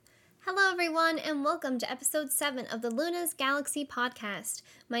everyone, and welcome to episode 7 of the Luna's Galaxy podcast.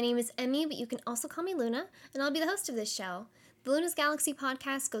 My name is Emmy, but you can also call me Luna, and I'll be the host of this show. The Luna's Galaxy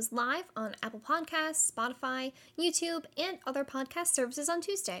podcast goes live on Apple Podcasts, Spotify, YouTube, and other podcast services on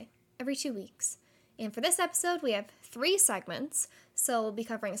Tuesday, every 2 weeks. And for this episode, we have 3 segments. So we'll be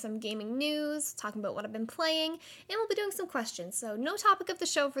covering some gaming news, talking about what I've been playing, and we'll be doing some questions. So no topic of the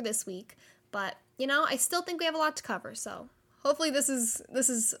show for this week, but, I still think we have a lot to cover, so hopefully this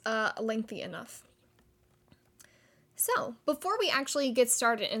is lengthy enough. So, before we actually get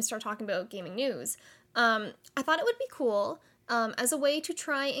started and start talking about gaming news, I thought it would be cool, as a way to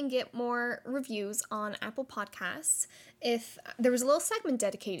try and get more reviews on Apple Podcasts, if there was a little segment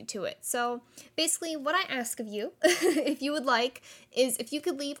dedicated to it. So, basically, what I ask of you, if you would like, is if you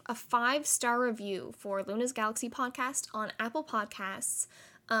could leave a 5-star review for Luna's Galaxy podcast on Apple Podcasts.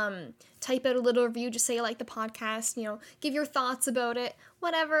 Type out a little review, just say you like the podcast, give your thoughts about it,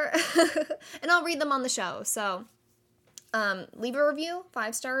 whatever, and I'll read them on the show. So, leave a review,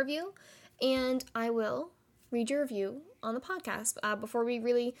 5-star review, and I will read your review on the podcast, before we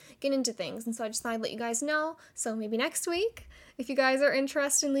really get into things. And so I just thought I'd let you guys know, so maybe next week, if you guys are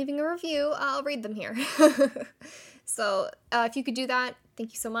interested in leaving a review, I'll read them here. So, if you could do that,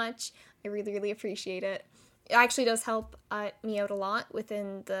 thank you so much. I really, really appreciate it. It actually does help me out a lot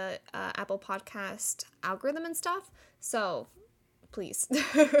within the Apple Podcast algorithm and stuff. So, please.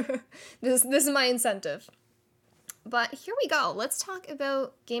 This is my incentive. But here we go. Let's talk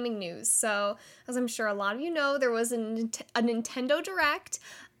about gaming news. So, as I'm sure a lot of you know, there was a Nintendo Direct.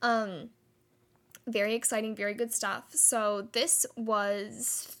 Very exciting, very good stuff. So, this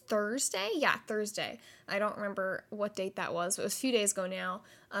was Thursday? Yeah, Thursday. I don't remember what date that was, but it was a few days ago now.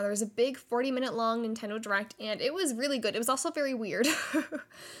 There was a big 40-minute long Nintendo Direct, and it was really good. It was also very weird,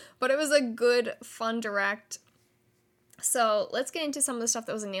 but it was a good, fun Direct. So let's get into some of the stuff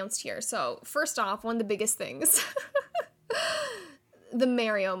that was announced here. So first off, one of the biggest things, the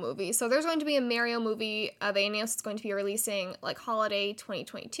Mario movie. So there's going to be a Mario movie. They announced it's going to be releasing holiday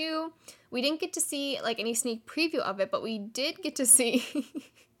 2022. We didn't get to see any sneak preview of it, but we did get to see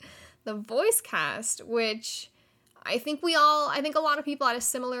the voice cast, which I think a lot of people had a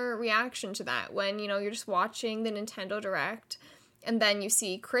similar reaction to that when, you're just watching the Nintendo Direct and then you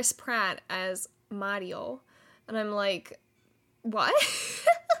see Chris Pratt as Mario. And I'm like, what?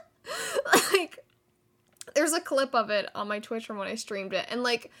 There's a clip of it on my Twitch from when I streamed it. And,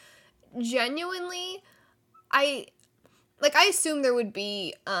 genuinely, I assume there would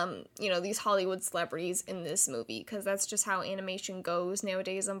be, these Hollywood celebrities in this movie, because that's just how animation goes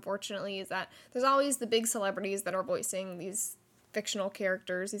nowadays, unfortunately, is that there's always the big celebrities that are voicing these fictional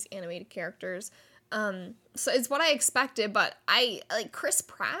characters, these animated characters. So it's what I expected, but Chris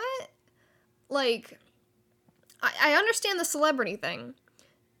Pratt, I understand the celebrity thing.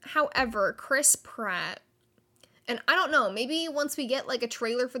 However, Chris Pratt, and I don't know, maybe once we get, a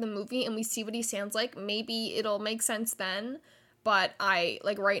trailer for the movie and we see what he sounds like, maybe it'll make sense then, but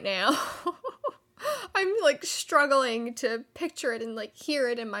right now, I'm, struggling to picture it and, hear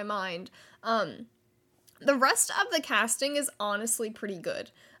it in my mind. The rest of the casting is honestly pretty good.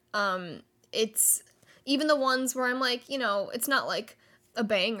 It's, even the ones where I'm it's not, a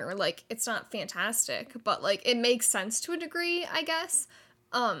banger, it's not fantastic, but, it makes sense to a degree, I guess.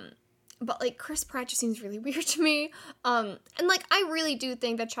 But, Chris Pratt just seems really weird to me. And, I really do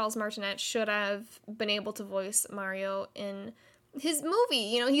think that Charles Martinet should have been able to voice Mario in his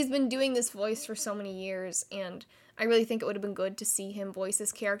movie. He's been doing this voice for so many years, and I really think it would have been good to see him voice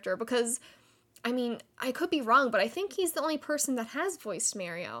this character, because, I could be wrong, but I think he's the only person that has voiced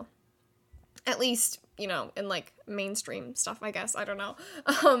Mario. At least, in, mainstream stuff, I guess. I don't know.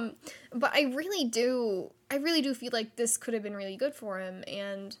 But I really do feel like this could have been really good for him,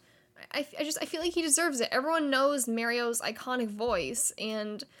 and I feel like he deserves it. Everyone knows Mario's iconic voice,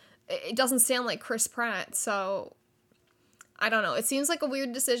 and it doesn't sound like Chris Pratt, so I don't know. It seems like a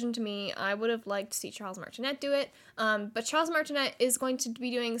weird decision to me. I would have liked to see Charles Martinet do it, but Charles Martinet is going to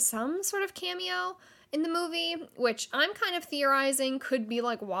be doing some sort of cameo in the movie, which I'm kind of theorizing could be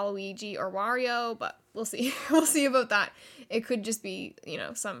Waluigi or Wario, but we'll see. We'll see about that. It could just be,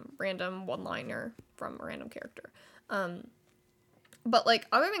 some random one-liner from a random character. But,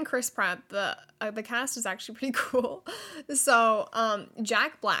 other than Chris Pratt, the cast is actually pretty cool. So,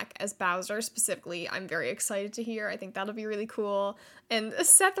 Jack Black as Bowser, specifically, I'm very excited to hear. I think that'll be really cool. And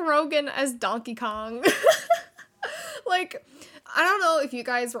Seth Rogen as Donkey Kong. I don't know if you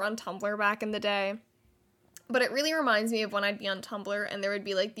guys were on Tumblr back in the day, but it really reminds me of when I'd be on Tumblr and there would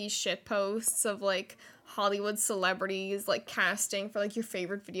be, these shit posts of, Hollywood celebrities, casting for, your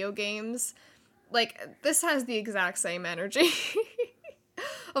favorite video games. This has the exact same energy.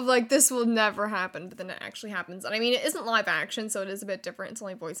 of like, this will never happen, but then it actually happens. And I mean, it isn't live action, so it is a bit different. It's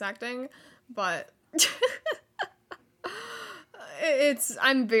only voice acting, but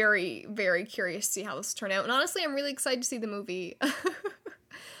I'm very, very curious to see how this will turn out. And honestly, I'm really excited to see the movie.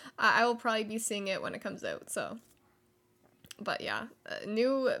 I will probably be seeing it when it comes out, so. But yeah,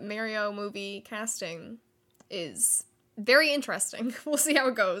 new Mario movie casting is very interesting. We'll see how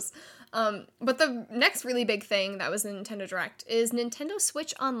it goes. But the next really big thing that was in Nintendo Direct is Nintendo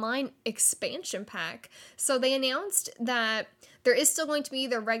Switch Online expansion pack. So they announced that there is still going to be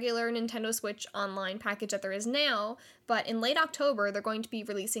the regular Nintendo Switch Online package that there is now, but in late October they're going to be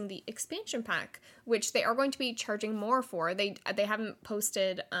releasing the expansion pack, which they are going to be charging more for. They haven't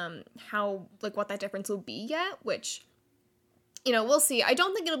posted how, like, what that difference will be yet, which, you know, we'll see. I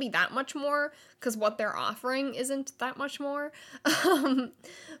don't think it'll be that much more, because what they're offering isn't that much more.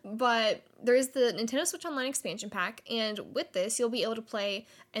 But there is the Nintendo Switch Online expansion pack, and with this, you'll be able to play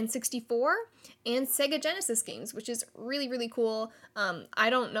N64 and Sega Genesis games, which is really, really cool.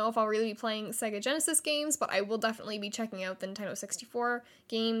 I don't know if I'll really be playing Sega Genesis games, but I will definitely be checking out the Nintendo 64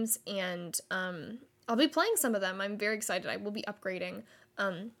 games, and I'll be playing some of them. I'm very excited. I will be upgrading.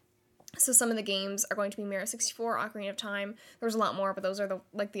 So some of the games are going to be Mario 64, Ocarina of Time. There's a lot more, but those are the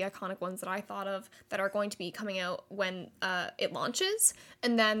iconic ones that I thought of that are going to be coming out when it launches.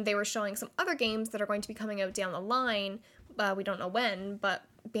 And then they were showing some other games that are going to be coming out down the line. We don't know when, but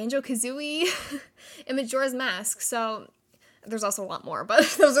Banjo-Kazooie and Majora's Mask. So there's also a lot more, but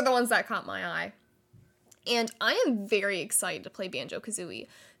those are the ones that caught my eye. And I am very excited to play Banjo-Kazooie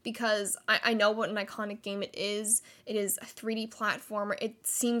because I know what an iconic game it is. It is a 3D platformer. It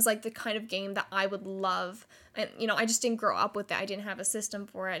seems like the kind of game that I would love. And, you know, I just didn't grow up with it. I didn't have a system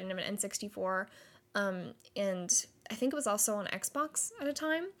for it. I didn't have an N64. And I think it was also on Xbox at a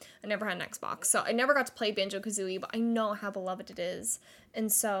time. I never had an Xbox, so I never got to play Banjo-Kazooie, but I know how beloved it is.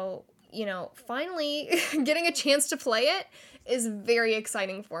 And so, you know, finally getting a chance to play it is very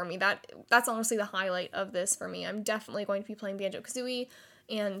exciting for me. That's honestly the highlight of this for me. I'm definitely going to be playing Banjo-Kazooie,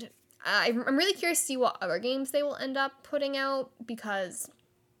 and I'm really curious to see what other games they will end up putting out, because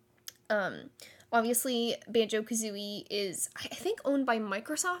obviously Banjo-Kazooie is, I think, owned by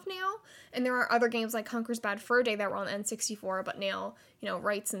Microsoft now, and there are other games like Conker's Bad Fur Day that were on N64, but now, you know,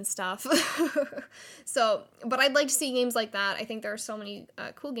 rights and stuff. So, but I'd like to see games like that. I think there are so many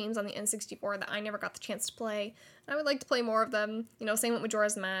cool games on the N64 that I never got the chance to play. I would like to play more of them. You know, same with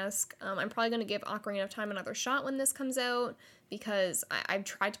Majora's Mask. I'm probably going to give Ocarina of Time another shot when this comes out, because I've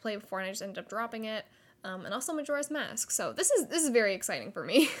tried to play it before and I just ended up dropping it. And also Majora's Mask. So this is very exciting for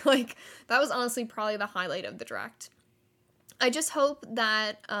me. Like, that was honestly probably the highlight of the Direct. I just hope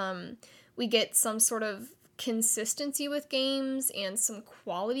that we get some sort of consistency with games and some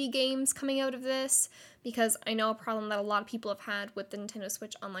quality games coming out of this, because I know a problem that a lot of people have had with the Nintendo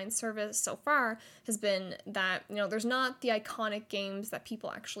Switch Online service so far has been that, you know, there's not the iconic games that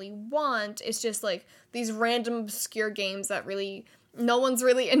people actually want. It's just like these random obscure games that really no one's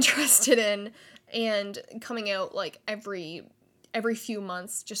really interested in, and coming out like every few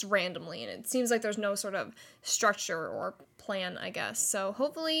months just randomly, and it seems like there's no sort of structure or plan, I guess. So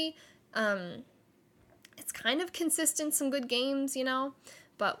hopefully it's kind of consistent, some good games, you know,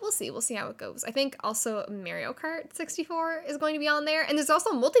 but we'll see how it goes. I think also Mario Kart 64 is going to be on there, and there's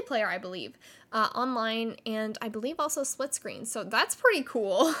also multiplayer, I believe, online, and I believe also split screen, so that's pretty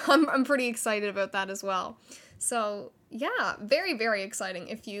cool. I'm pretty excited about that as well. So yeah, very, very exciting.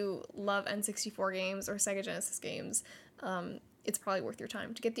 If you love N64 games or Sega Genesis games, it's probably worth your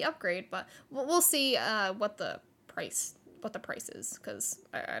time to get the upgrade, but we'll see what the price is, because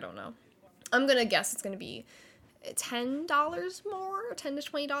I don't know. I'm gonna guess it's gonna be $10 more, $10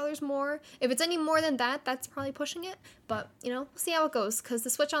 to $20 more. If it's any more than that, that's probably pushing it, but, you know, we'll see how it goes, because the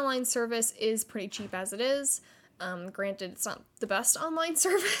Switch Online service is pretty cheap as it is. Granted, it's not the best online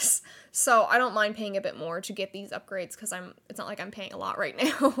service, so I don't mind paying a bit more to get these upgrades, because it's not like I'm paying a lot right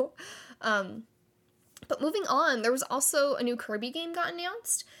now. But moving on, there was also a new Kirby game got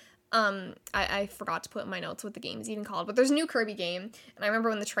announced. I forgot to put in my notes what the game is even called, but there's a new Kirby game, and I remember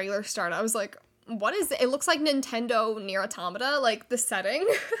when the trailer started, I was like, what is it? It looks like Nintendo Nier Automata, like the setting.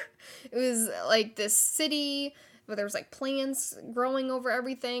 It was like this city where there was like plants growing over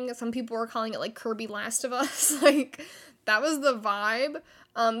everything. Some people were calling it like Kirby Last of Us. Like, that was the vibe.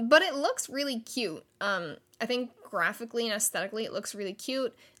 But it looks really cute. I think graphically and aesthetically it looks really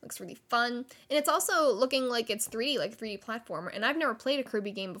cute. It looks really fun. And it's also looking like it's 3D, like 3D platformer. And I've never played a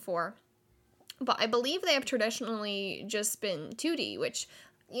Kirby game before, but I believe they have traditionally just been 2D, which,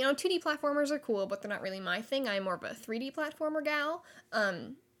 you know, 2D platformers are cool, but they're not really my thing. I'm more of a 3D platformer gal.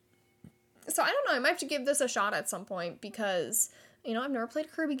 So I don't know, I might have to give this a shot at some point, because You know, I've never played a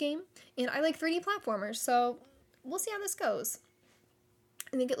Kirby game, and I like 3D platformers, so we'll see how this goes.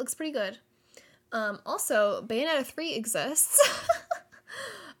 I think it looks pretty good. Also, Bayonetta 3 exists.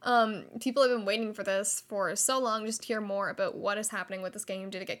 People have been waiting for this for so long just to hear more about what is happening with this game.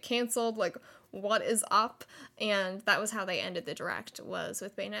 Did it get canceled? Like, what is up? And that was how they ended the direct, was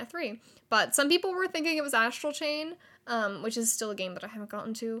with Bayonetta 3. But some people were thinking it was Astral Chain, which is still a game that I haven't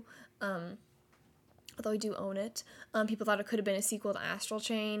gotten to, although I do own it. People thought it could have been a sequel to Astral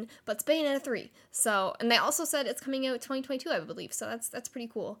Chain, but it's Bayonetta 3. So, and they also said it's coming out 2022, I believe, so that's pretty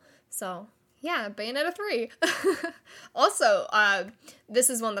cool. So, yeah, Bayonetta 3. Also, this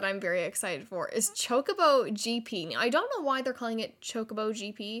is one that I'm very excited for, is Chocobo GP. Now, I don't know why they're calling it Chocobo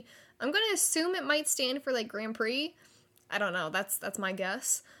GP. I'm going to assume it might stand for, like, Grand Prix. I don't know, that's my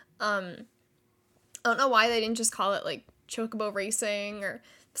guess. I don't know why they didn't just call it, like, Chocobo Racing or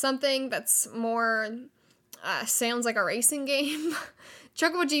something that's more, sounds like a racing game.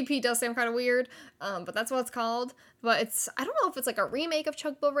 Chocobo GP does sound kind of weird, but that's what it's called. But I don't know if it's like a remake of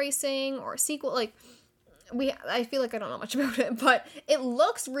Chocobo Racing or a sequel, like, I feel like I don't know much about it, but it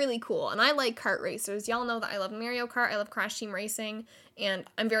looks really cool, and I like kart racers. Y'all know that I love Mario Kart, I love Crash Team Racing, and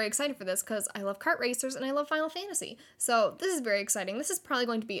I'm very excited for this because I love kart racers and I love Final Fantasy. So this is very exciting. This is probably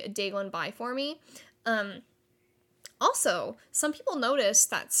going to be a day one buy for me. Also, some people noticed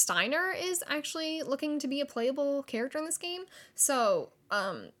that Steiner is actually looking to be a playable character in this game, so,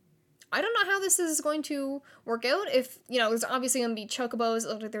 I don't know how this is going to work out. If, you know, there's obviously going to be chocobos. It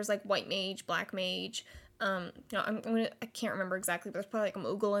looks like there's, like, white mage, black mage. You know, I can't remember exactly, but there's probably, like, a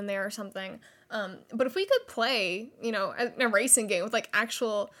Moogle in there or something. But if we could play, you know, a racing game with, like,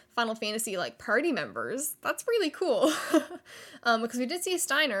 actual Final Fantasy, like, party members, that's really cool. Because we did see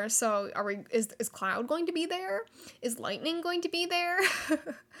Steiner, so is Cloud going to be there? Is Lightning going to be there?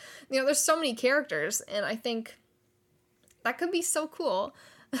 You know, there's so many characters, and I think that could be so cool.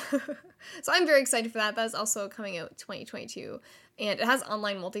 So I'm very excited for that. That is also coming out 2022, and it has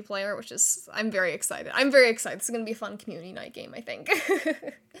online multiplayer, which is, I'm very excited. This is going to be a fun community night game, I think.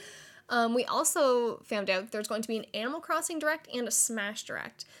 We also found out that there's going to be an Animal Crossing Direct and a Smash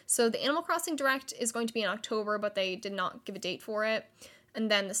Direct. So the Animal Crossing Direct is going to be in October, but they did not give a date for it. And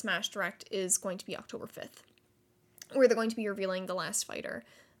then the Smash Direct is going to be October 5th, where they're going to be revealing the last fighter.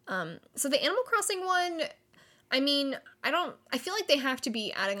 So the Animal Crossing one, I mean, I feel like they have to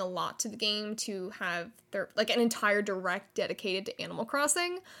be adding a lot to the game to have like, an entire direct dedicated to Animal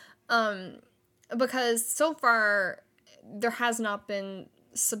Crossing, because so far, there has not been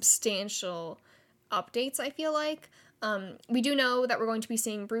substantial updates, I feel like. We do know that we're going to be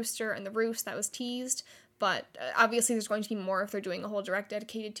seeing Brewster and the Roost, that was teased, but obviously there's going to be more if they're doing a whole direct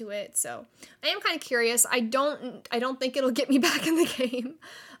dedicated to it, so I am kind of curious. I don't think it'll get me back in the game.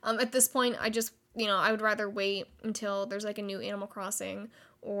 At this point, I would rather wait until there's, like, a new Animal Crossing,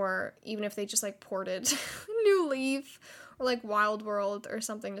 or even if they just, like, ported New Leaf or, like, Wild World or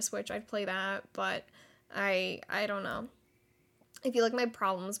something to Switch, I'd play that, but I don't know. I feel like my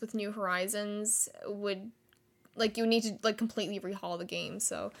problems with New Horizons would, like, you would need to, like, completely rehaul the game,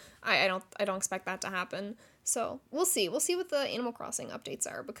 so I don't expect that to happen. So we'll see what the Animal Crossing updates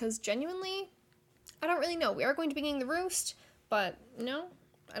are, because genuinely, I don't really know. We are going to be getting the Roost, but no,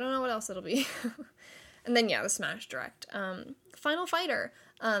 I don't know what else it'll be. And then, yeah, the Smash Direct. Final Fighter.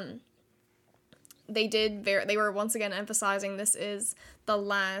 They were once again emphasizing this is the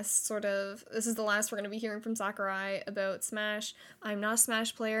last we're going to be hearing from Sakurai about Smash. I'm not a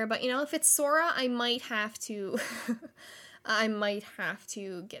Smash player, but, you know, if it's Sora, I might have to,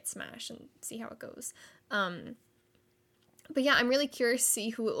 get Smash and see how it goes. But yeah, I'm really curious to see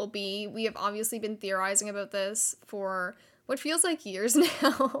who it will be. We have obviously been theorizing about this for what feels like years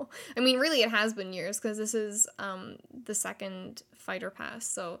now. I mean, really, it has been years, because this is the second Fighter Pass.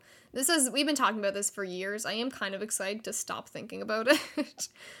 So we've been talking about this for years. I am kind of excited to stop thinking about it.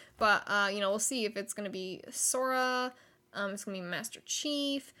 But, we'll see if it's going to be Sora, it's going to be Master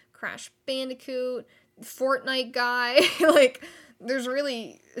Chief, Crash Bandicoot, Fortnite guy. Like, there's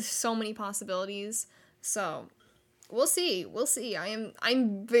really so many possibilities. So we'll see.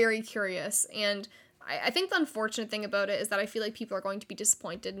 I'm very curious, and I think the unfortunate thing about it is that I feel like people are going to be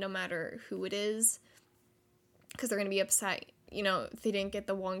disappointed no matter who it is, because they're going to be upset, if they didn't get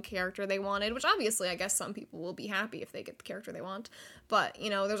the one character they wanted, which obviously I guess some people will be happy if they get the character they want, but,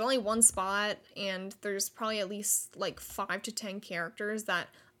 there's only one spot, and there's probably at least, like, 5 to 10 characters that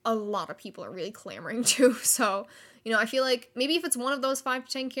a lot of people are really clamoring to, so, I feel like maybe if it's one of those 5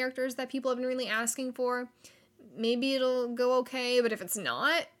 to 10 characters that people have been really asking for, maybe it'll go okay, but if it's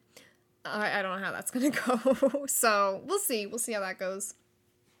not, I don't know how that's gonna go. So we'll see how that goes.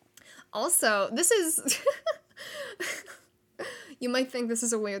 Also, this is You might think this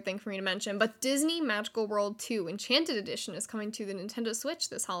is a weird thing for me to mention, but Disney Magical World 2 Enchanted Edition is coming to the Nintendo Switch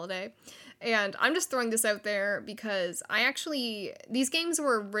this holiday. And I'm just throwing this out there because these games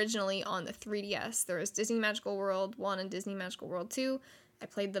were originally on the 3DS. There was Disney Magical World 1 and Disney Magical World 2. I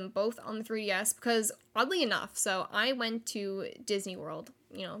played them both on the 3DS because, oddly enough, so I went to Disney World,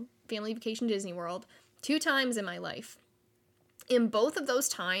 family vacation Disney World, 2 times in my life. In both of those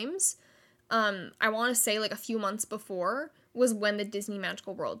times, I want to say like a few months before was when the Disney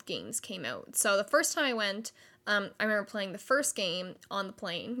Magical World games came out. So the first time I went, I remember playing the first game on the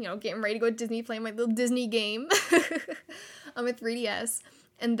plane, getting ready to go to Disney, playing my little Disney game on my 3DS.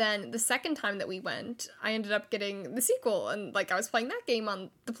 And then the second time that we went, I ended up getting the sequel, and I was playing that game on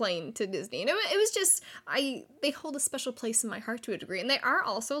the plane to Disney. And it was just, they hold a special place in my heart to a degree. And they are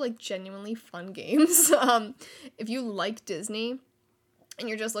also genuinely fun games. If you like Disney and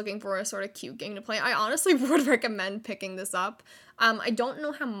you're just looking for a sort of cute game to play, I honestly would recommend picking this up. I don't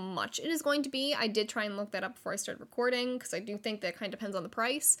know how much it is going to be. I did try and look that up before I started recording, because I do think that kind of depends on the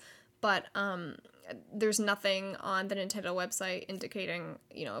price. But there's nothing on the Nintendo website indicating,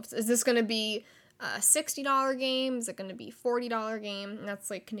 is this going to be a $60 game? Is it going to be a $40 game? And that's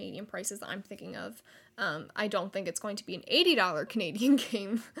Canadian prices that I'm thinking of. I don't think it's going to be an $80 Canadian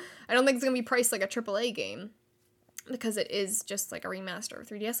game. I don't think it's going to be priced like a AAA game, because it is just a remaster of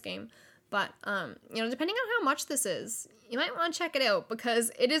a 3DS game. But, depending on how much this is, you might want to check it out,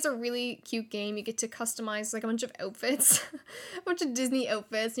 because it is a really cute game. You get to customize, a bunch of outfits, a bunch of Disney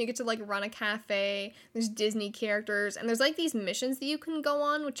outfits, and you get to, run a cafe. There's Disney characters, and there's, these missions that you can go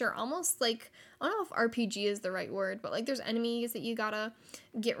on, which are almost, I don't know if RPG is the right word, but, there's enemies that you gotta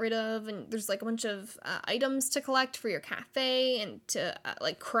get rid of, and there's, a bunch of items to collect for your cafe, and to,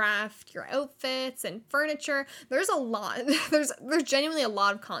 craft your outfits and furniture. There's a lot. There's genuinely a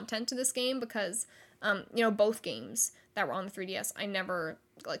lot of content to this game, because, both games that were on the 3DS, I never,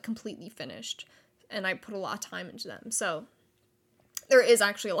 completely finished, and I put a lot of time into them. So there is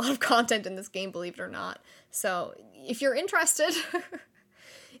actually a lot of content in this game, believe it or not. So if you're interested...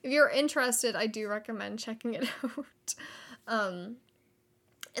 If you're interested, I do recommend checking it out. And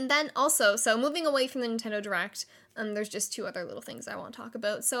then also, so moving away from the Nintendo Direct, there's just 2 other little things I want to talk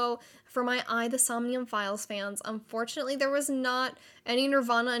about. So for my The Somnium Files fans, unfortunately there was not any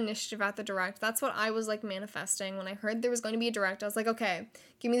Nirvana initiative at the Direct. That's what I was manifesting when I heard there was going to be a Direct. I was like, okay,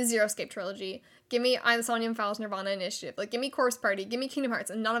 give me the Zero Escape trilogy. Give me The Somnium Files Nirvana initiative. Give me Course Party. Give me Kingdom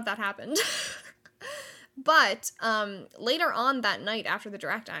Hearts. And none of that happened. But later on that night after the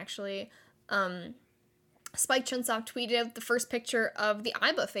Direct, actually, Spike Chunsoft tweeted out the first picture of the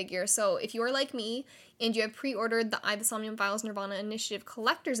Aiba figure. So if you are like me and you have pre-ordered the The Somnium Files Nirvana Initiative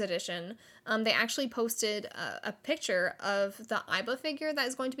Collector's Edition, they actually posted a picture of the Aiba figure that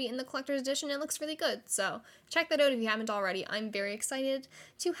is going to be in the Collector's Edition. It looks really good. So check that out if you haven't already. I'm very excited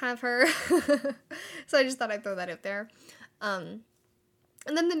to have her. So I just thought I'd throw that out there.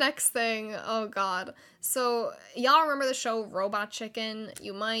 And then the next thing, oh god. So, y'all remember the show Robot Chicken?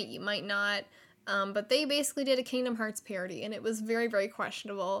 You might not. But they basically did a Kingdom Hearts parody, and it was very, very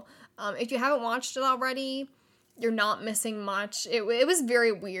questionable. If you haven't watched it already, you're not missing much. It was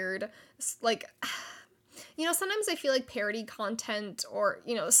very weird. Sometimes I feel like parody content, or,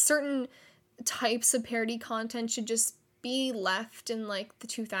 certain types of parody content should just be left in, the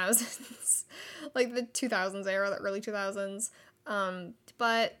 2000s. The 2000s era, the early 2000s.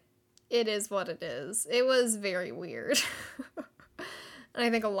 But it is what it is. It was very weird. And I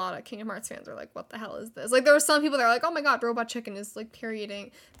think a lot of Kingdom Hearts fans are like, what the hell is this? There were some people that are like, oh my god, Robot Chicken is,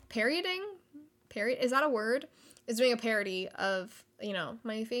 parodying? Is that a word? Is doing a parody of,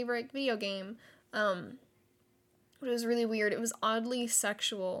 my favorite video game. But it was really weird. It was oddly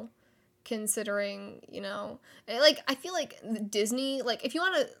sexual, considering, I feel like Disney, if you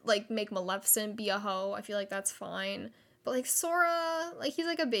want to, make Maleficent be a hoe, I feel like that's fine. But, Sora, he's,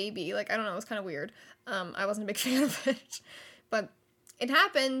 a baby. I don't know, it was kind of weird. I wasn't a big fan of it. But it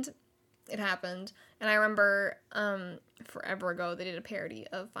happened. It happened. And I remember, forever ago, they did a parody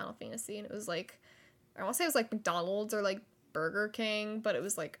of Final Fantasy. And it was, I want to say it was, McDonald's or, Burger King. But it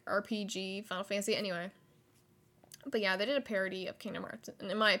was, RPG, Final Fantasy. Anyway. But, yeah, they did a parody of Kingdom Hearts.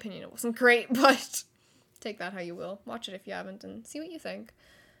 And in my opinion, it wasn't great. But take that how you will. Watch it if you haven't and see what you think.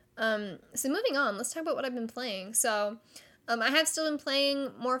 So moving on, let's talk about what I've been playing. So, I have still been playing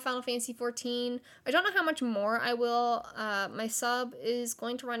more Final Fantasy XIV. I don't know how much more I will. My sub is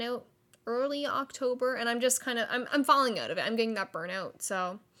going to run out early October, and I'm just I'm falling out of it. I'm getting that burnout,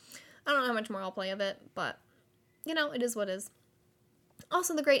 so I don't know how much more I'll play of it, but, it is what it is.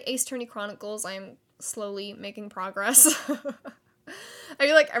 Also, the great Ace Attorney Chronicles, I'm slowly making progress. I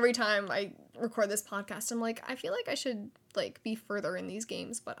feel like every time I record this podcast, I'm like, I feel like I should, like, be further in these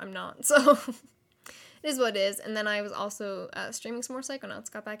games, but I'm not, so it is what it is. And then I was also streaming some more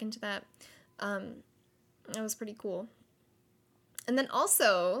Psychonauts, got back into that. That was pretty cool. And then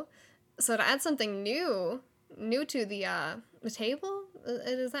also, so to add something new to the table,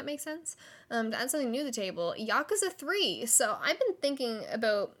 does that make sense? To add something new to the table, Yakuza 3. So I've been thinking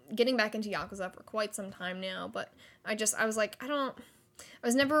about getting back into Yakuza for quite some time now, but I was like, I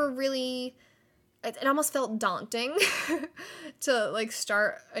was never really, it almost felt daunting to, like,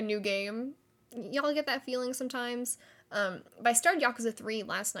 start a new game. Y'all get that feeling sometimes? But I started Yakuza 3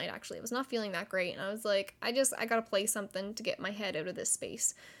 last night, actually. I was not feeling that great, and I was like, I gotta play something to get my head out of this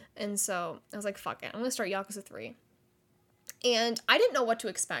space. And so I was like, fuck it, I'm gonna start Yakuza 3. And I didn't know what to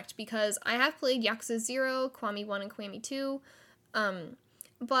expect, because I have played Yakuza 0, Kiwami 1, and Kiwami 2,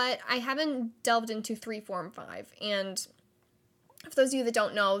 but I haven't delved into 3, 4, and 5, and for those of you that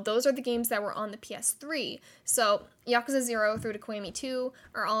don't know, those are the games that were on the PS3. So Yakuza 0 through to Kiwami 2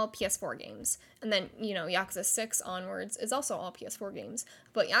 are all PS4 games. And then, Yakuza 6 onwards is also all PS4 games.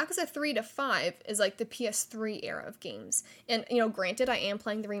 But Yakuza 3 to 5 is like the PS3 era of games. And, granted, I am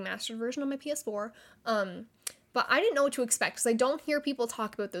playing the remastered version on my PS4. But I didn't know what to expect, because I don't hear people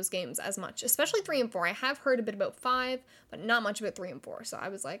talk about those games as much, especially 3 and 4. I have heard a bit about 5, but not much about 3 and 4. So I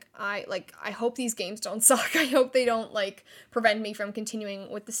was like, I hope these games don't suck. I hope they don't, like, prevent me from continuing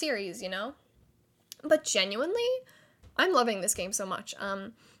with the series, But genuinely, I'm loving this game so much.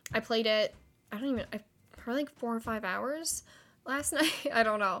 I played it, probably like 4 or 5 hours last night. I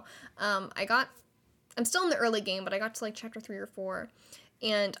don't know. I'm still in the early game, but I got to, like, chapter 3 or 4.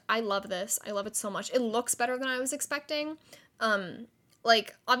 And I love this. I love it so much. It looks better than I was expecting.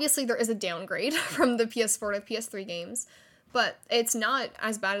 Obviously there is a downgrade from the PS4 to PS3 games, but it's not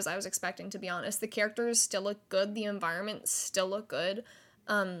as bad as I was expecting, to be honest. The characters still look good. The environment still look good.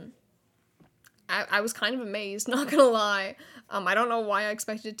 I was kind of amazed, not gonna lie. I don't know why I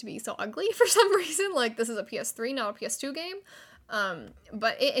expected it to be so ugly for some reason. Like, this is a PS3, not a PS2 game.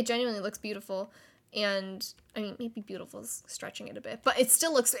 But it genuinely looks beautiful. And, I mean, maybe beautiful is stretching it a bit, but it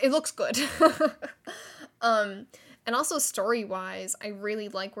looks good. And also story-wise, I really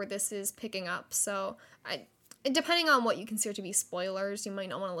like where this is picking up, so depending on what you consider to be spoilers, you might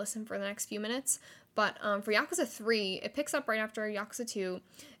not want to listen for the next few minutes, but for Yakuza 3, it picks up right after Yakuza 2,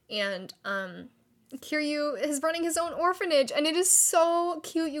 and Kiryu is running his own orphanage, and it is so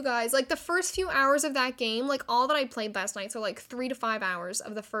cute, you guys. Like, the first few hours of that game, like, all that I played last night, so, like, 3 to 5 hours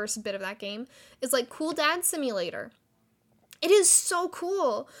of the first bit of that game, is, like, Cool Dad Simulator. It is so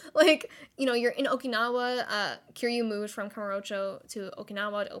cool. Like, you're in Okinawa. Kiryu moved from Kamurocho to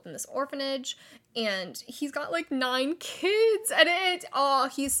Okinawa to open this orphanage, and he's got, like, 9 kids, and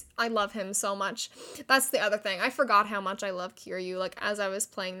I love him so much. That's the other thing. I forgot how much I love Kiryu. Like, as I was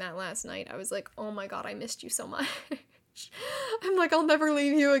playing that last night, I was like, oh my god, I missed you so much. I'm like, I'll never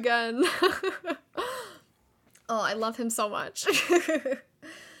leave you again. Oh, I love him so much.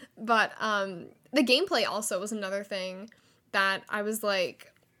 But, the gameplay also was another thing that I was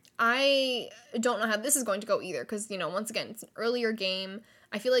like, I don't know how this is going to go either, because, once again, it's an earlier game.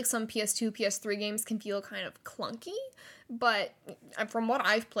 I feel like some PS2, PS3 games can feel kind of clunky, but from what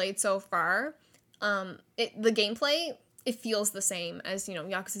I've played so far, the gameplay, it feels the same as,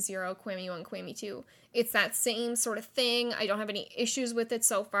 Yakuza 0, Kiwami 1, Kiwami 2. It's that same sort of thing. I don't have any issues with it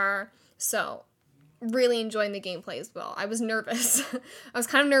so far, so really enjoying the gameplay as well. I was nervous. I was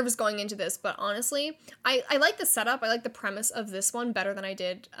kind of nervous going into this, but honestly, I like the setup. I like the premise of this one better than I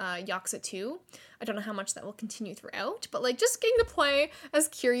did Yakuza 2. I don't know how much that will continue throughout, but, like, just getting to play as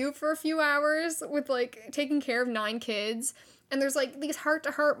Kiryu for a few hours with, like, taking care of 9 kids, and there's, like, these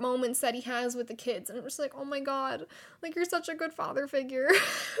heart-to-heart moments that he has with the kids, and I'm just like, oh my god, like, you're such a good father figure.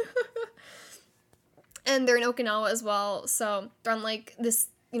 And they're in Okinawa as well, so they're on, like, this,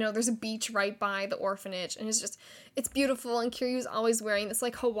 there's a beach right by the orphanage, and it's beautiful, and Kiryu's always wearing this,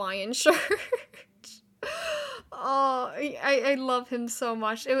 like, Hawaiian shirt. Oh, I love him so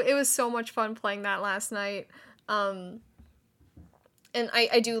much. It was so much fun playing that last night. And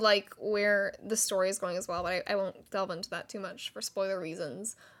I do like where the story is going as well, but I won't delve into that too much for spoiler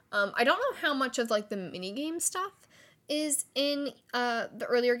reasons. I don't know how much of, like, the minigame stuff is in the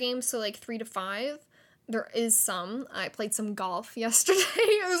earlier games, so, like, 3 to 5. There is some. I played some golf yesterday.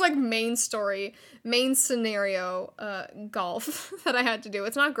 It was, like, main scenario golf that I had to do.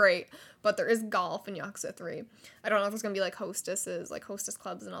 It's not great, but there is golf in Yakuza 3. I don't know if there's gonna be, like, hostesses, like, hostess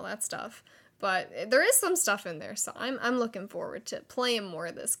clubs and all that stuff, but there is some stuff in there, so I'm looking forward to playing more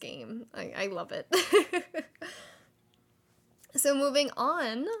of this game. I love it. So moving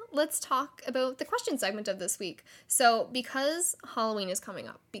on, let's talk about the question segment of this week. So because Halloween is coming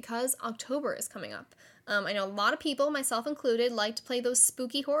up, because October is coming up, I know a lot of people, myself included, like to play those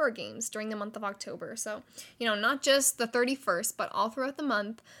spooky horror games during the month of October. So, not just the 31st, but all throughout the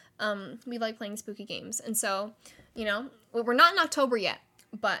month, we like playing spooky games. And so, we're not in October yet,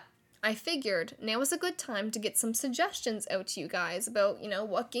 but I figured now is a good time to get some suggestions out to you guys about,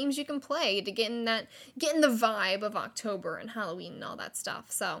 what games you can play to get in the vibe of October and Halloween and all that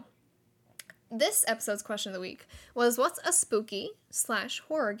stuff. So this episode's question of the week was, what's a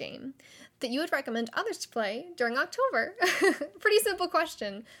spooky/horror game that you would recommend others to play during October? Pretty simple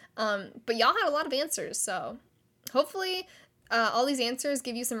question. But y'all had a lot of answers, so hopefully all these answers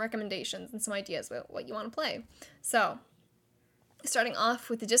give you some recommendations and some ideas about what you want to play. So starting off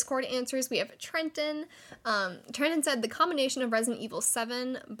with the Discord answers, we have Trenton. Trenton said the combination of Resident Evil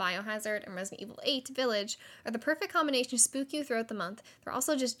 7, Biohazard, and Resident Evil 8, Village are the perfect combination to spook you throughout the month. They're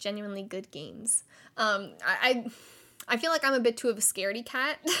also just genuinely good games. I feel like I'm a bit too of a scaredy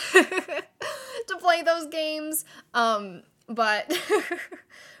cat to play those games, but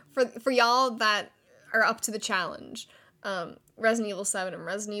for y'all that are up to the challenge, Resident Evil 7 and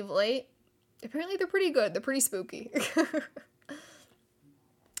Resident Evil 8, apparently they're pretty good. They're pretty spooky.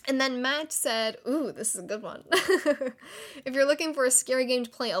 And then Matt said, ooh, this is a good one. If you're looking for a scary game to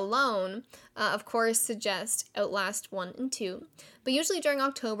play alone, of course, suggest Outlast 1 and 2. But usually during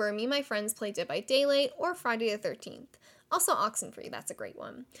October, me and my friends play Dead by Daylight or Friday the 13th. Also Oxenfree, that's a great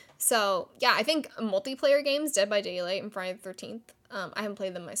one. So, yeah, I think multiplayer games, Dead by Daylight and Friday the 13th, I haven't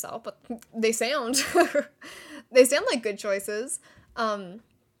played them myself, but they sound like good choices.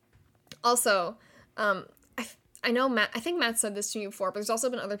 Also, I know I think Matt said this to me before, but there's also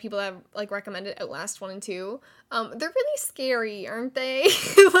been other people that have, recommended Outlast 1 and 2. They're really scary, aren't they?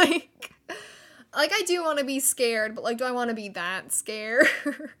 I do want to be scared, but, do I want to be that scared?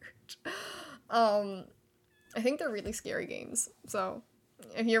 I think they're really scary games, so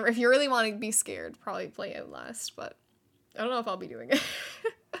if you really want to be scared, probably play Outlast, but I don't know if I'll be doing it.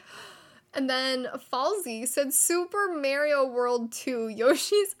 And then Falsey said Super Mario World 2,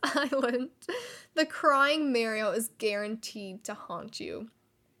 Yoshi's Island. The crying Mario is guaranteed to haunt you.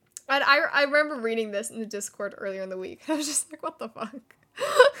 And I remember reading this in the Discord earlier in the week. I was just like, what the fuck?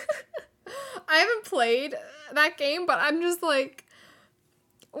 I haven't played that game, but I'm just like,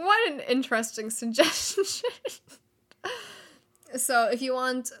 what an interesting suggestion. So if you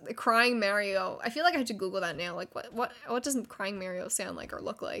want the crying Mario, I feel like I have to Google that now. What does crying Mario sound like or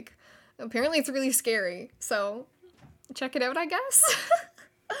look like? Apparently it's really scary, so check it out, I guess.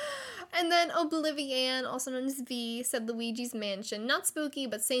 And then Oblivion, also known as V, said Luigi's Mansion. Not spooky,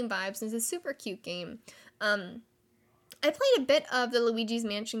 but same vibes, and it's a super cute game. I played a bit of the Luigi's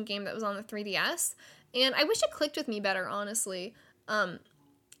Mansion game that was on the 3DS, and I wish it clicked with me better, honestly.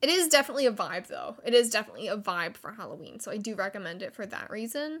 It is definitely a vibe, though. It is definitely a vibe for Halloween, so I do recommend it for that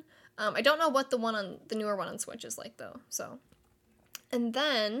reason. I don't know what the newer one on Switch is like, though, so... And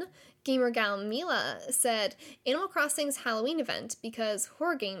then Gamer Gal Mila said Animal Crossing's Halloween event because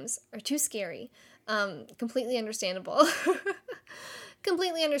horror games are too scary. Completely understandable.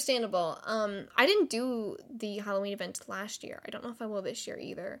 Completely understandable. I didn't do the Halloween event last year. I don't know if I will this year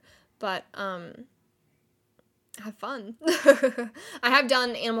either. But have fun. I have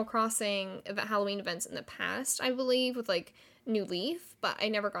done Animal Crossing Halloween events in the past, I believe, with New Leaf, but I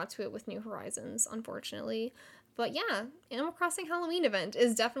never got to it with New Horizons, unfortunately. But yeah, Animal Crossing Halloween event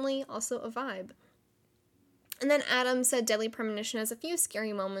is definitely also a vibe. And then Adam said Deadly Premonition has a few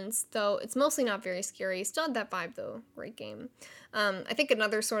scary moments, though it's mostly not very scary. Still had that vibe, though. Great game. I think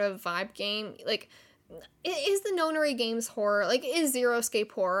another sort of vibe game, is the Nonary Games horror? Is Zero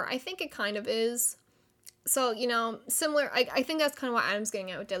Escape horror? I think it kind of is. So, similar, I think that's kind of what Adam's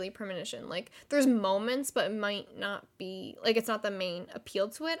getting at with Deadly Premonition. There's moments, but it might not be, it's not the main appeal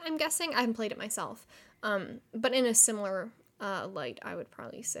to it, I'm guessing. I haven't played it myself. But in a similar light, I would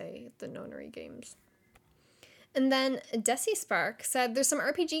probably say the Nonary Games. And then Desi Spark said there's some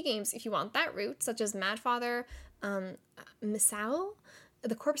RPG games if you want that route, such as Mad Father, Misao,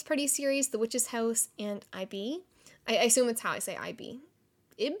 the Corpse Party series, The Witch's House, and IB. I assume it's how I say IB.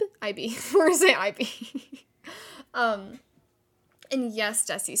 IB. We're going to say IB. And yes,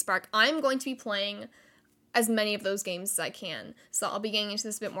 Desi Spark, I'm going to be playing as many of those games as I can. So I'll be getting into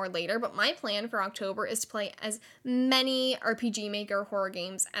this a bit more later, but my plan for October is to play as many RPG Maker horror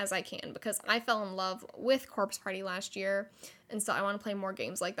games as I can, because I fell in love with Corpse Party last year, and so I want to play more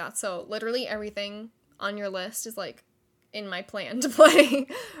games like that. So literally everything on your list is in my plan to play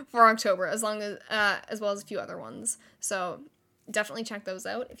for October, as well as a few other ones. So definitely check those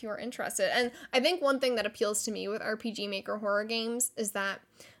out if you are interested. And I think one thing that appeals to me with RPG Maker horror games is that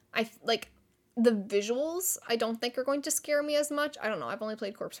the visuals I don't think are going to scare me as much. I don't know, I've only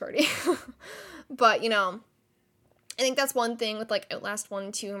played Corpse Party. But, I think that's one thing with, Outlast 1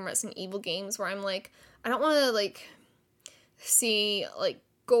 and 2 and Resident Evil games where I'm like, I don't want to, see,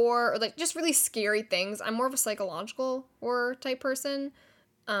 gore or, just really scary things. I'm more of a psychological horror type person,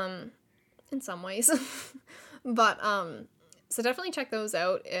 in some ways. But, so definitely check those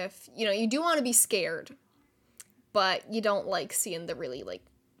out if, you do want to be scared, but you don't like seeing the really,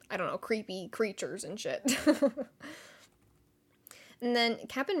 I don't know, creepy creatures and shit. And then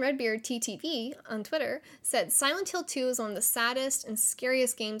Captain Redbeard TTV on Twitter said, Silent Hill 2 is one of the saddest and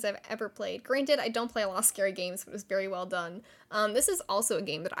scariest games I've ever played. Granted, I don't play a lot of scary games, but it was very well done. This is also a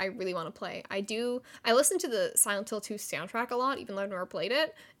game that I really want to play. I listen to the Silent Hill 2 soundtrack a lot, even though I've never played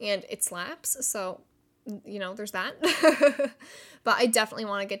it, and it slaps, so, there's that. But I definitely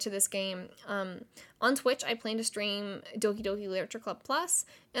want to get to this game. On Twitch, I plan to stream Doki Doki Literature Club Plus,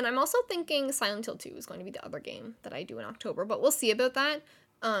 and I'm also thinking Silent Hill 2 is going to be the other game that I do in October, but we'll see about that.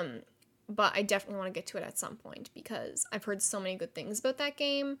 But I definitely want to get to it at some point, because I've heard so many good things about that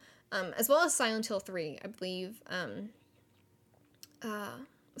game, as well as Silent Hill 3, I believe.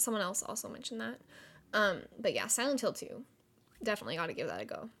 Someone else also mentioned that. But yeah, Silent Hill 2, definitely got to give that a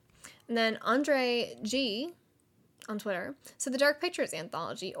go. And then Andre G on Twitter said the Dark Pictures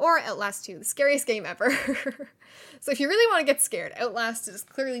anthology, or Outlast 2, the scariest game ever. So if you really want to get scared, Outlast is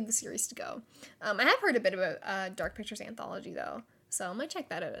clearly the series to go. I have heard a bit about Dark Pictures anthology though, so I might check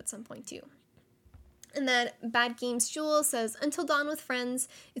that out at some point too. And then Bad Games Jewel says, Until Dawn with friends.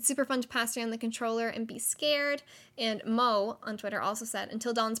 It's super fun to pass around the controller and be scared. And Mo on Twitter also said,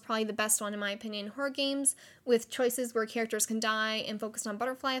 Until Dawn's probably the best one in my opinion in horror games, with choices where characters can die and focused on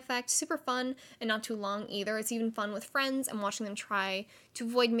butterfly effect. Super fun and not too long either. It's even fun with friends and watching them try to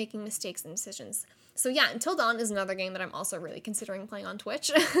avoid making mistakes and decisions. So yeah, Until Dawn is another game that I'm also really considering playing on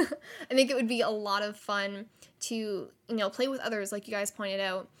Twitch. I think it would be a lot of fun to, play with others, like you guys pointed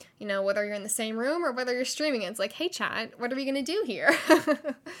out, whether you're in the same room or whether you're streaming it. It's like, hey chat, what are we gonna do here?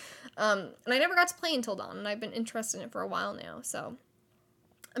 And I never got to play Until Dawn, and I've been interested in it for a while now, so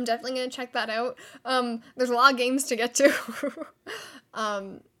I'm definitely gonna check that out. There's a lot of games to get to.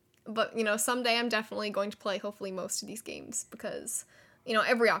 But, someday I'm definitely going to play, hopefully, most of these games, because,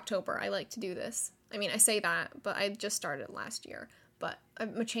 every October I like to do this. I mean, I say that, but I just started last year, but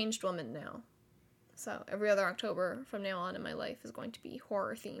I'm a changed woman now. So every other October from now on in my life is going to be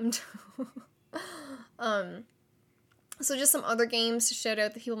horror themed. So just some other games to shout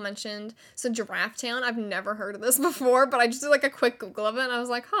out that people mentioned. So Giraffe Town, I've never heard of this before, but I just did a quick Google of it and I was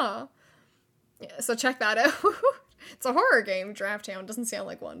like, huh. Yeah, so check that out. It's a horror game, Giraffe Town. Doesn't sound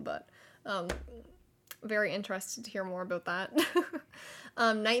like one, but very interested to hear more about that.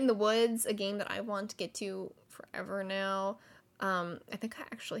 Night in the Woods, a game that I want to get to forever now. I think I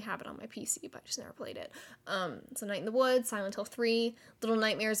actually have it on my PC, but I just never played it. So Night in the Woods, Silent Hill 3, Little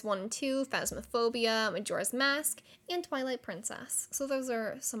Nightmares 1 and 2, Phasmophobia, Majora's Mask, and Twilight Princess. So those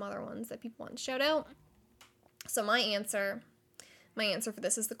are some other ones that people want to shout out. So my answer for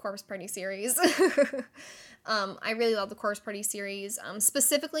this is the Corpse Party series. I really love the Corpse Party series.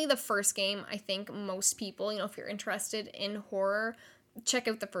 Specifically the first game. I think most people, if you're interested in horror, check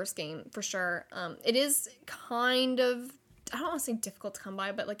out the first game for sure. It is kind of, I don't want to say difficult to come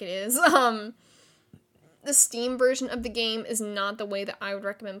by, but it is. The Steam version of the game is not the way that I would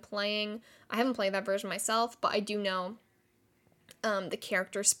recommend playing. I haven't played that version myself, but I do know the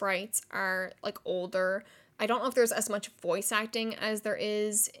character sprites are older. I don't know if there's as much voice acting as there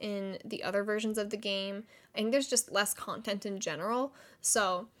is in the other versions of the game. I think there's just less content in general.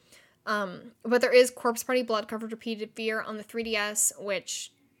 So, but there is Corpse Party Blood Covered Repeated Fear on the 3DS,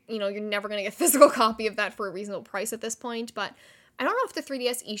 which, you're never going to get a physical copy of that for a reasonable price at this point. But I don't know if the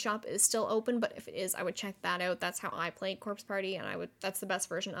 3DS eShop is still open, but if it is, I would check that out. That's how I played Corpse Party, and that's the best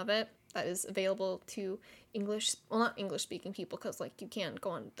version of it that is available to not English speaking people, because you can't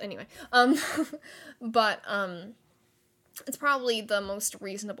go on anyway. But it's probably the most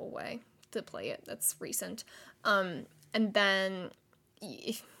reasonable way to play it that's recent. And then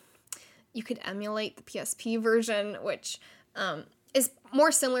if you could emulate the PSP version, which is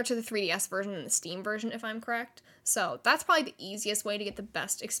more similar to the 3DS version than the Steam version, if I'm correct. So that's probably the easiest way to get the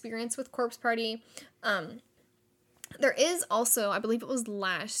best experience with Corpse Party. There is also, I believe it was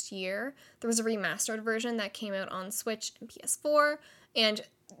last year, there was a remastered version that came out on Switch and PS4, and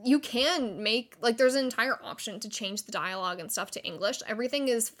you can make, there's an entire option to change the dialogue and stuff to English. Everything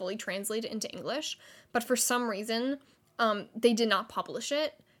is fully translated into English, but for some reason, they did not publish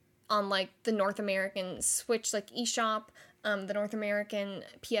it on, the North American Switch, eShop. the North American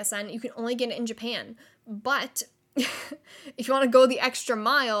PSN, you can only get it in Japan. But if you want to go the extra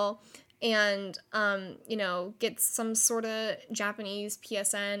mile and, get some sort of Japanese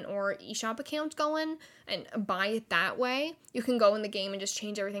PSN or eShop account going and buy it that way, you can go in the game and just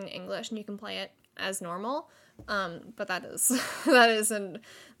change everything to English and you can play it as normal. But that is that is an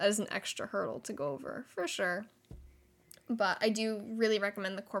extra hurdle to go over for sure. But I do really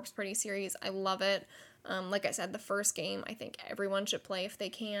recommend the Corpse Party series. I love it. Like I said, the first game I think everyone should play if they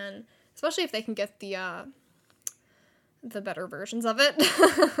can, especially if they can get the better versions of it.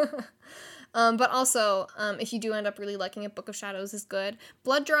 But also, if you do end up really liking it, Book of Shadows is good.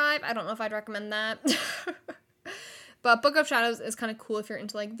 Blood Drive, I don't know if I'd recommend that. But Book of Shadows is kind of cool if you're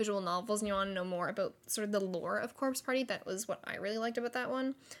into, like, visual novels and you want to know more about sort of the lore of Corpse Party. That was what I really liked about that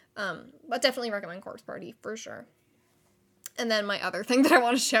one. But definitely recommend Corpse Party, for sure. And then my other thing that I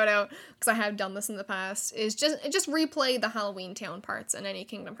want to shout out, because I have done this in the past, is just replay the Halloween Town parts in any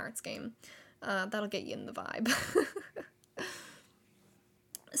Kingdom Hearts game. That'll get you in the vibe.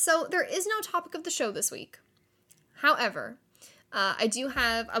 So there is no topic of the show this week. However, I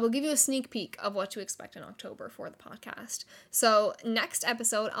will give you a sneak peek of what to expect in October for the podcast. So next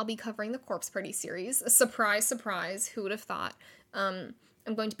episode, I'll be covering the Corpse Party series. A surprise, surprise, who would have thought?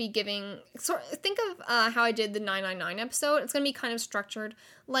 I'm going to be think of how I did the 999 episode. It's going to be kind of structured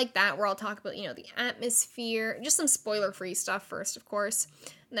like that, where I'll talk about, the atmosphere, just some spoiler-free stuff first, of course.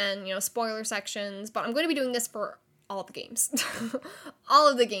 And then, spoiler sections. But I'm going to be doing this for all of the games. All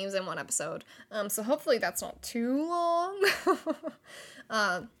of the games in one episode. So hopefully that's not too long.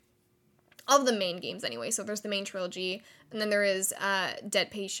 All of the main games anyway. So there's the main trilogy, and then there is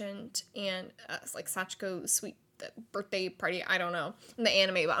Dead Patient and like Sachiko's Sweet Birthday Party, I don't know, in the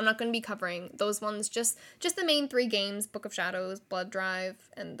anime, but I'm not going to be covering those ones, just the main 3 games, Book of Shadows, Blood Drive,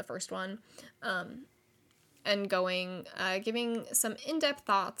 and the first one. And giving some in-depth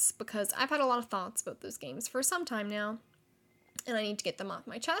thoughts, because I've had a lot of thoughts about those games for some time now, and I need to get them off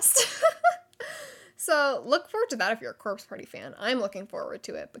my chest. So look forward to that if you're a Corpse Party fan. I'm looking forward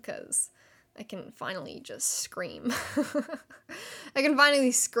to it because I can finally just scream. I can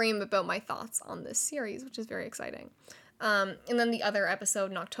finally scream about my thoughts on this series, which is very exciting. And then the other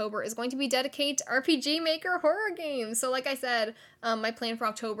episode in October is going to be dedicated to RPG Maker horror games. So like I said, my plan for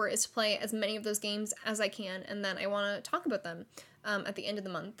October is to play as many of those games as I can, and then I want to talk about them at the end of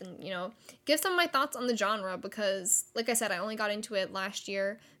the month and, give some of my thoughts on the genre, because, like I said, I only got into it last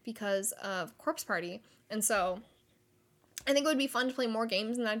year because of Corpse Party, and so I think it would be fun to play more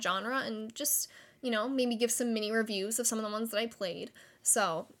games in that genre and just, maybe give some mini reviews of some of the ones that I played.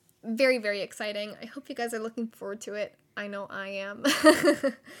 So, very, very exciting. I hope you guys are looking forward to it. I know I am.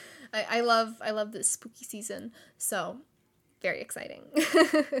 I love this spooky season, so very exciting.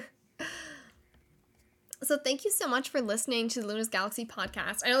 So thank you so much for listening to the Luna's Galaxy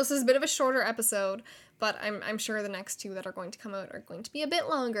podcast. I know this is a bit of a shorter episode, but I'm sure the next 2 that are going to come out are going to be a bit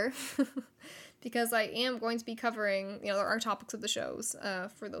longer, because I am going to be covering, there are topics of the shows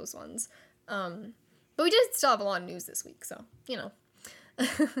for those ones. But we did still have a lot of news this week, so,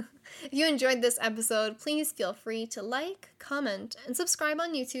 If you enjoyed this episode, please feel free to like, comment, and subscribe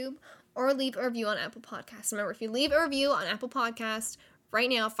on YouTube, or leave a review on Apple Podcasts. Remember, if you leave a review on Apple Podcasts right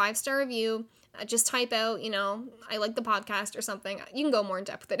now, 5-star review, just type out, I like the podcast or something. You can go more in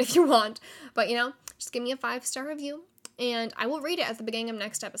depth with it if you want, but, just give me a 5-star review, and I will read it at the beginning of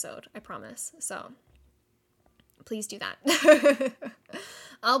next episode, I promise. So, please do that.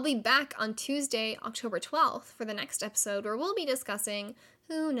 I'll be back on Tuesday, October 12th for the next episode, where we'll be discussing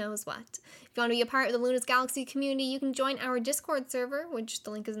who knows what. If you want to be a part of the Luna's Galaxy community, you can join our Discord server, which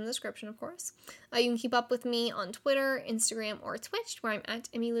the link is in the description, of course. You can keep up with me on Twitter, Instagram, or Twitch, where I'm at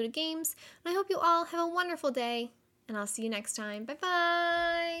EmiLudaGames. And I hope you all have a wonderful day, and I'll see you next time.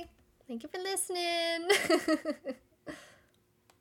 Bye-bye! Thank you for listening!